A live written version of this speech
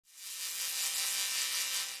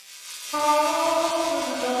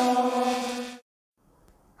Hi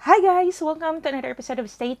guys! Welcome to another episode of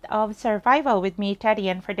State of Survival with me, Teddy,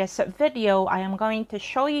 and for this video, I am going to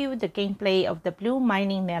show you the gameplay of the Blue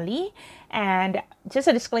Mining Melee. And just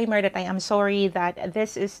a disclaimer that I am sorry that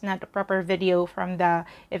this is not a proper video from the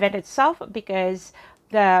event itself because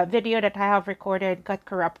the video that I have recorded got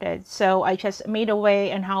corrupted. So I just made a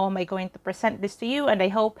way on how am I going to present this to you, and I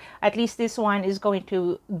hope at least this one is going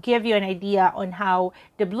to give you an idea on how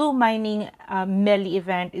the Blue Mining Melee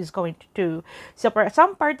event is going to do. So for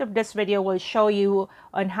some part of this video will show you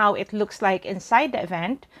on how it looks like inside the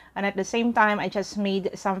event, and at the same time I just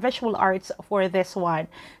made some visual arts for this one.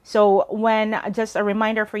 So just a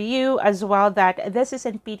reminder for you as well that this is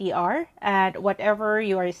in PTR, and whatever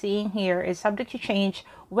you are seeing here is subject to change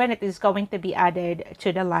when it is going to be added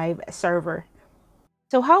to the live server.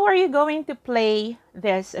 So how are you going to play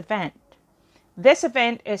this event? This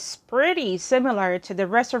event is pretty similar to the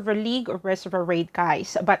Reservoir League or Reservoir Raid,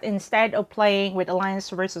 guys, but instead of playing with Alliance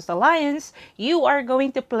versus Alliance, you are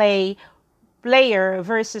going to play player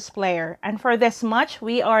versus player. And for this match,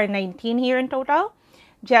 we are 19 here in total.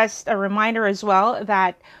 Just a reminder as well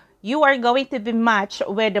that you are going to be matched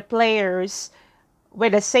with the players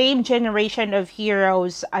with the same generation of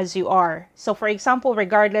heroes as you are. So for example,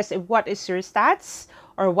 regardless of what is your stats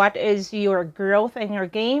or what is your growth in your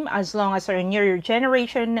game, as long as you're near your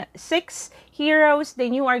generation 6 heroes,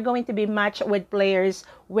 then you are going to be matched with players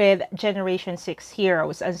with generation 6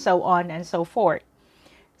 heroes, and so on and so forth.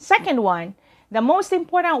 Second one, the most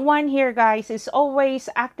important one here, guys, is always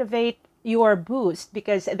activate your boost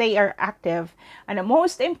because they are active. And the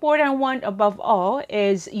most important one above all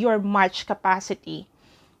is your march capacity.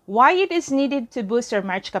 Why it is needed to boost your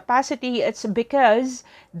march capacity? It's because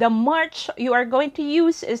the march you are going to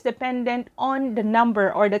use is dependent on the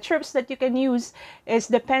number, or the troops that you can use is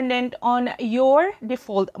dependent on your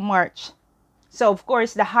default march. So of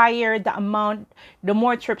course, the higher the amount, the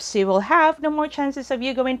more troops you will have, the more chances of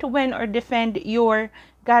you going to win or defend your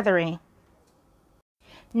gathering.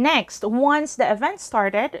 Next, once the event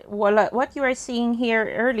started, what you are seeing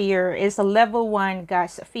here earlier is a level 1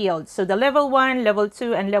 gas field. So the level 1, level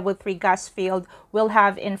 2, and level 3 gas field will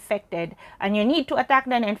have infected. And you need to attack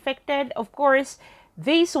the infected. Of course,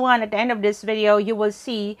 this one, at the end of this video, you will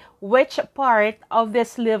see which part of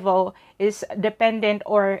this level is dependent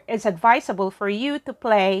or is advisable for you to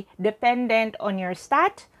play dependent on your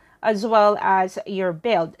stat as well as your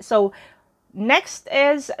build. So next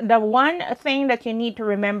is the one thing that you need to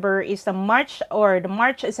remember is the march, or the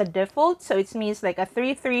march is a default. So it means like a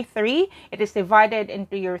 3-3-3. It is divided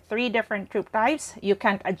into your 3 different troop types. You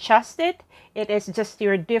can't adjust it. It is just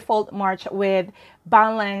your default march with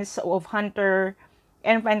balance of hunter,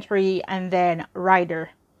 infantry, and then rider.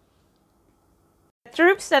 The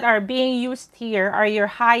troops that are being used here are your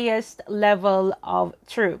highest level of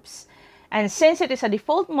troops. And since it is a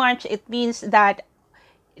default march, it means that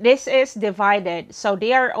this is divided. So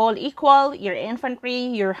they are all equal, your infantry,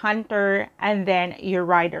 your hunter, and then your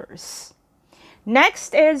riders.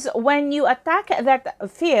 Next is when you attack that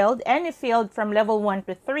field, any field from level 1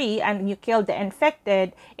 to 3, and you kill the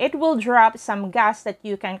infected, it will drop some gas that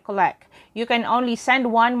you can collect. You can only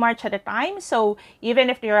send one march at a time. So even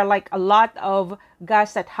if there are like a lot of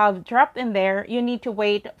gas that have dropped in there, you need to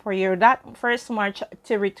wait for that first march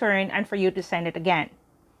to return and for you to send it again.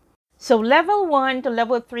 So level 1 to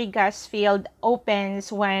level 3 gas field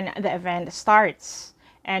opens when the event starts.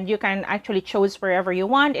 And you can actually choose wherever you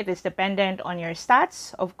want. It is dependent on your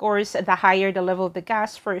stats. Of course, the higher the level of the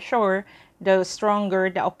gas, for sure, the stronger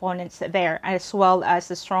the opponents there, as well as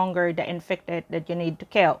the stronger the infected that you need to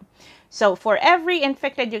kill. So for every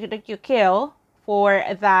infected that you kill for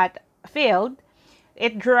that field,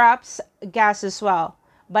 it drops gas as well.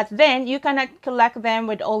 But then you cannot collect them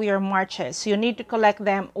with all your marches. You need to collect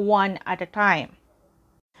them one at a time.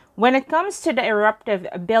 When it comes to the eruptive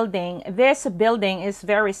building, this building is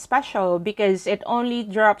very special because it only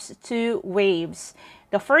drops 2 waves.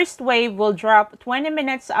 The first wave will drop 20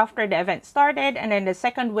 minutes after the event started, and then the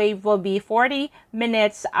second wave will be 40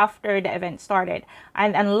 minutes after the event started.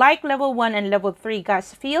 And unlike level 1 and level 3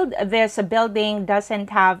 gas field, this building doesn't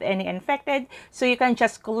have any infected, so you can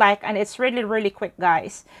just collect, and it's really quick,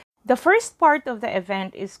 guys. The first part of the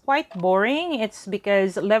event is quite boring. It's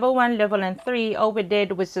because level 1, level 3, all we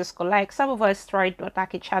did was just collect. Some of us tried to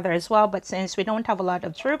attack each other as well, but since we don't have a lot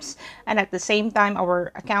of troops, and at the same time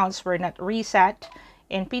our accounts were not reset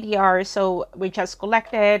in PTR, so we just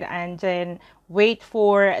collected and then wait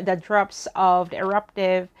for the drops of the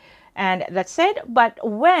eruptive, and that's it. But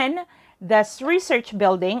when the research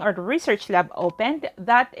building or the research lab opened,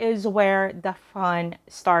 that is where the fun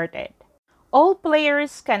started. all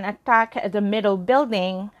players can attack the middle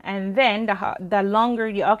building, and then the longer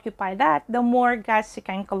you occupy that, the more gas you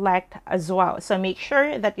can collect as well. So make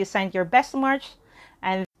sure that you send your best march.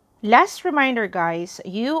 And last reminder, guys,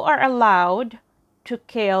 you are allowed to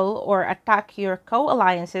kill or attack your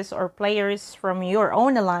co-alliances or players from your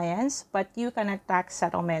own alliance, but you can attack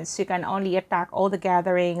settlements. You can only attack all the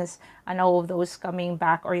gatherings and all of those coming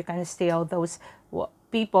back, or you can steal those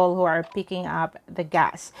people who are picking up the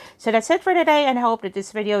gas. So that's it for today, and I hope that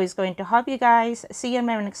this video is going to help you guys. See you in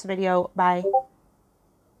my next video. Bye.